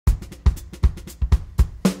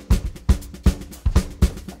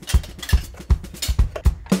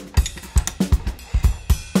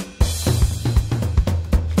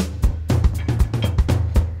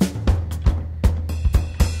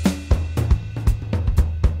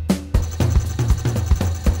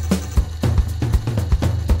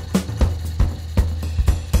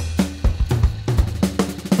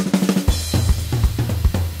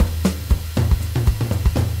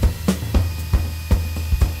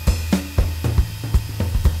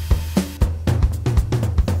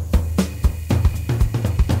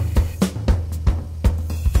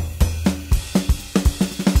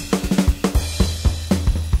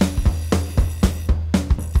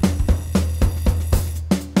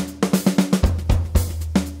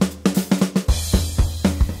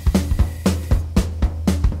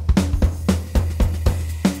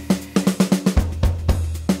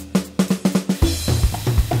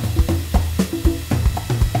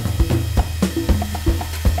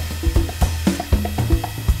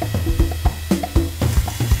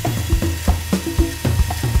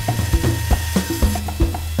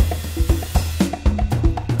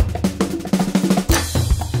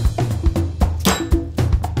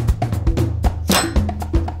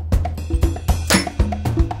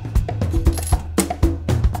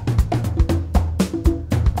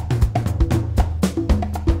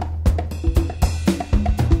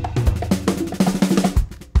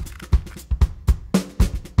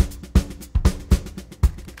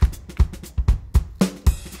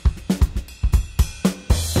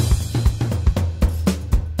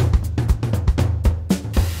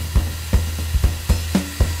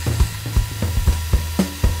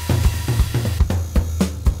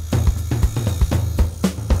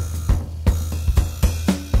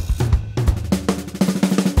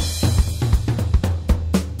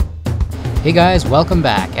Hey guys, welcome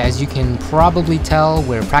back. As you can probably tell,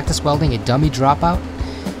 we're practice welding a dummy dropout.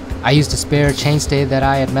 I used a spare chainstay that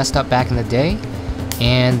I had messed up back in the day,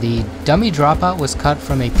 and the dummy dropout was cut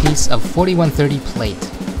from a piece of 4130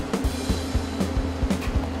 plate.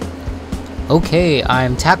 Okay,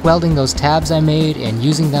 I'm tack welding those tabs I made and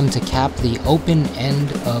using them to cap the open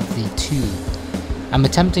end of the tube. I'm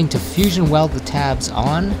attempting to fusion weld the tabs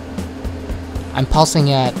on. I'm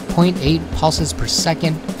pulsing at 0.8 pulses per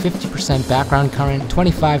second, 50% background current,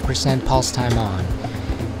 25% pulse time on.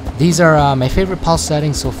 These are my favorite pulse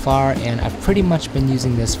settings so far, and I've pretty much been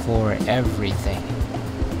using this for everything.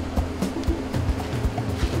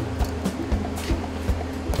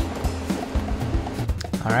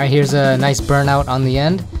 Alright, here's a nice burnout on the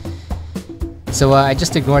end. So I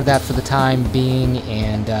just ignored that for the time being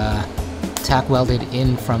and tack welded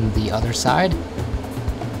in from the other side.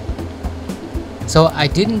 So I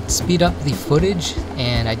didn't speed up the footage,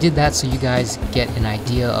 and I did that so you guys get an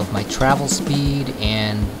idea of my travel speed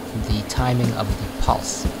and the timing of the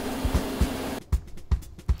pulse.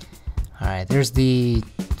 Alright, there's the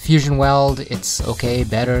fusion weld. It's okay,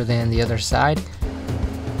 better than the other side.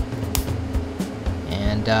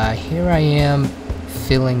 And here I am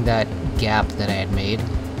filling that gap that I had made.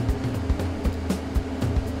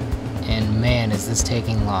 And man, is this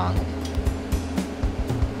taking long.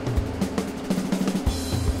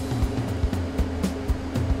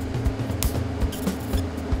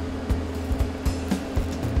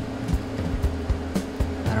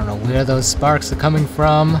 Where those sparks are coming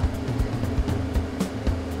from.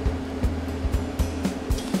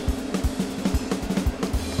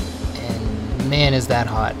 And man, is that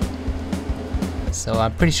hot. So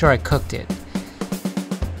I'm pretty sure I cooked it.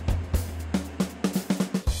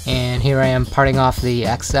 And here I am parting off the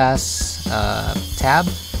excess tab.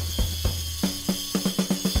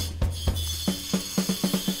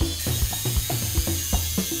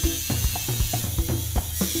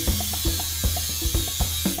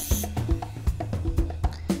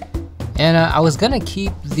 And I was gonna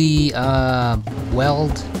keep the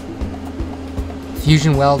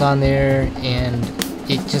fusion weld on there, and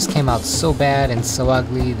it just came out so bad and so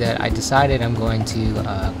ugly that I decided I'm going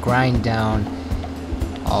to grind down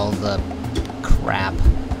all the crap.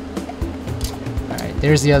 Alright,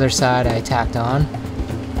 there's the other side I tacked on.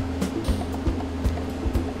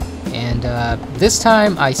 And this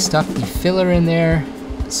time I stuck the filler in there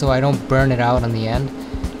so I don't burn it out on the end.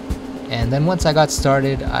 And then once I got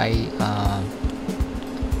started, I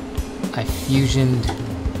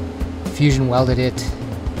fusion welded it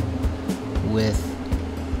with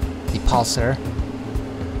the pulser.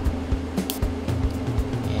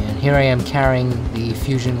 And here I am carrying the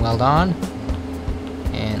fusion weld on.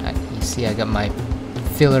 And you see I got my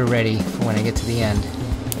filler ready for when I get to the end.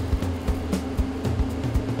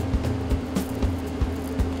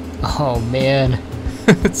 Oh man,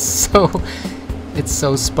 it's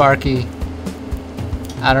so sparky.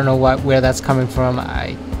 I don't know where that's coming from.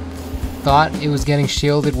 I thought it was getting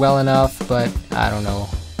shielded well enough, but I don't know.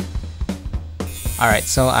 Alright,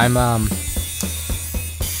 so I'm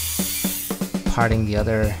parting the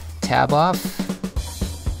other tab off,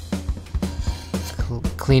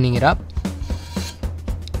 cleaning it up.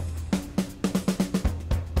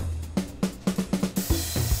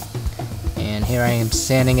 And here I am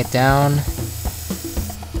sanding it down.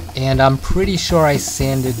 And I'm pretty sure I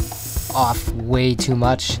sanded off way too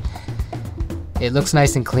much. It looks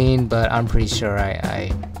nice and clean, but I'm pretty sure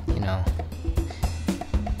you know,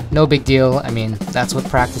 no big deal. I mean, that's what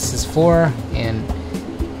practice is for, and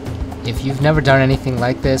if you've never done anything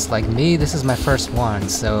like this, like me, this is my first one,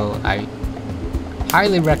 so I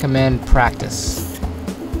highly recommend practice.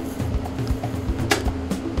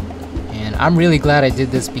 And I'm really glad I did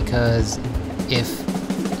this, because if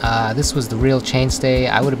this was the real chainstay,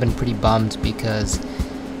 I would have been pretty bummed, because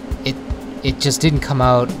it just didn't come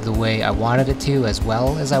out the way I wanted it to, as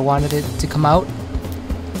well as I wanted it to come out.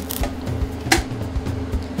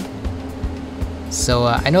 So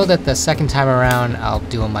I know that the second time around I'll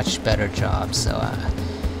do a much better job, so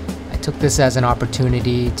I took this as an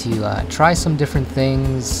opportunity to try some different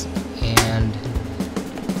things and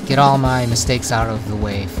get all my mistakes out of the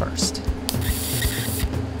way first.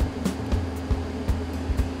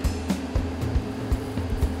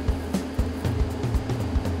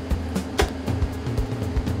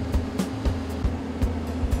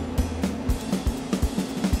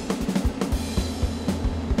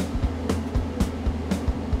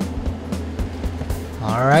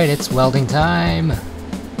 Alright, it's welding time.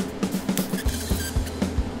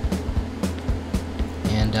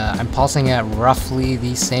 And I'm pulsing at roughly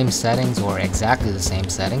the same settings, or exactly the same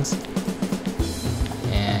settings.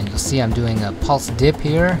 And you'll see I'm doing a pulse dip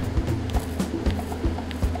here.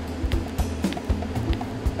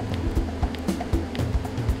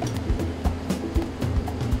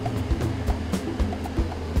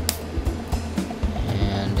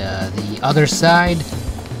 And the other side.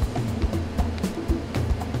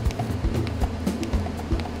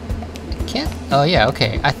 Can't. Oh yeah,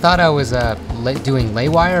 okay. I thought I was doing lay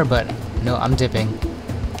wire, but no, I'm dipping.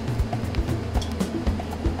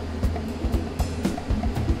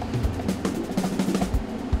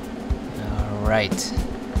 All right.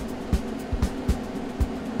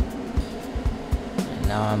 And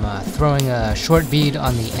now I'm throwing a short bead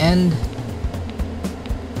on the end.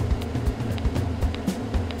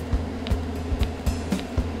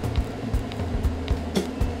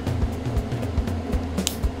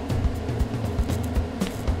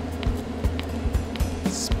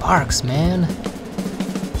 Sparks, man.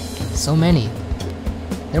 So many.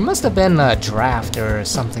 There must have been a draft or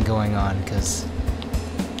something going on, because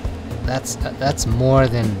that's more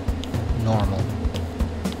than normal.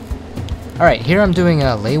 Alright, here I'm doing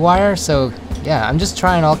a lay wire, so yeah, I'm just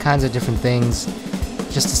trying all kinds of different things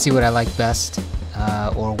just to see what I like best,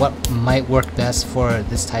 or what might work best for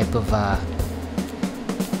this type of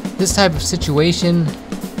situation.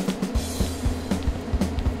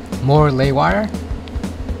 More lay wire.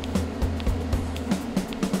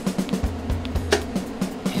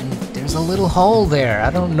 A little hole there.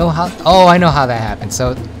 I don't know how. Oh, I know how that happened.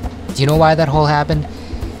 So, do you know why that hole happened?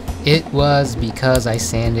 It was because I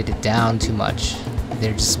sanded it down too much.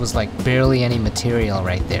 There just was like barely any material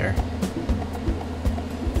right there.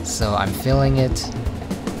 So I'm filling it.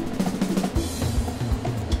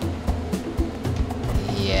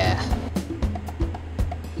 Yeah.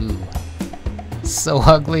 Ooh. So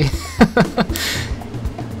ugly.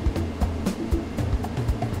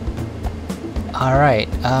 Alright,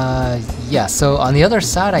 yeah, so on the other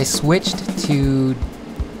side I switched to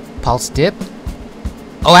pulse dip.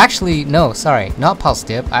 Oh, actually, no, sorry, not pulse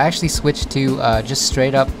dip. I actually switched to just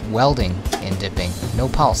straight up welding and dipping, no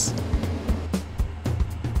pulse.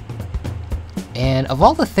 And of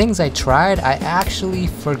all the things I tried, I actually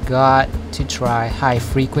forgot to try high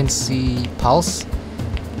frequency pulse.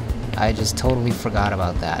 I just totally forgot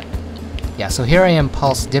about that. Yeah, so here I am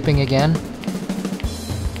pulse dipping again.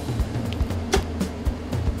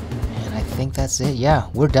 I think that's it. Yeah,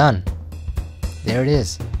 we're done. There it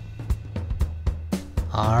is.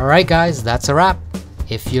 Alright guys, that's a wrap.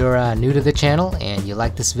 If you're new to the channel and you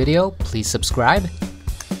like this video, please subscribe.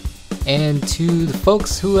 And to the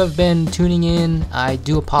folks who have been tuning in, I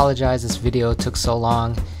do apologize this video took so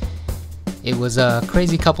long. It was a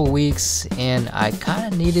crazy couple weeks and I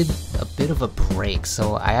kind of needed a bit of a break,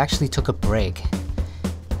 so I actually took a break.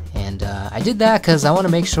 And I did that because I want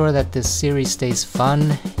to make sure that this series stays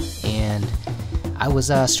fun. And I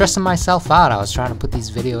was stressing myself out. I was trying to put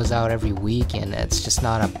these videos out every week, and it's just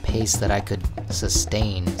not a pace that I could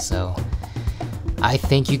sustain. So I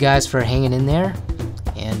thank you guys for hanging in there,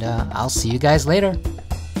 and I'll see you guys later.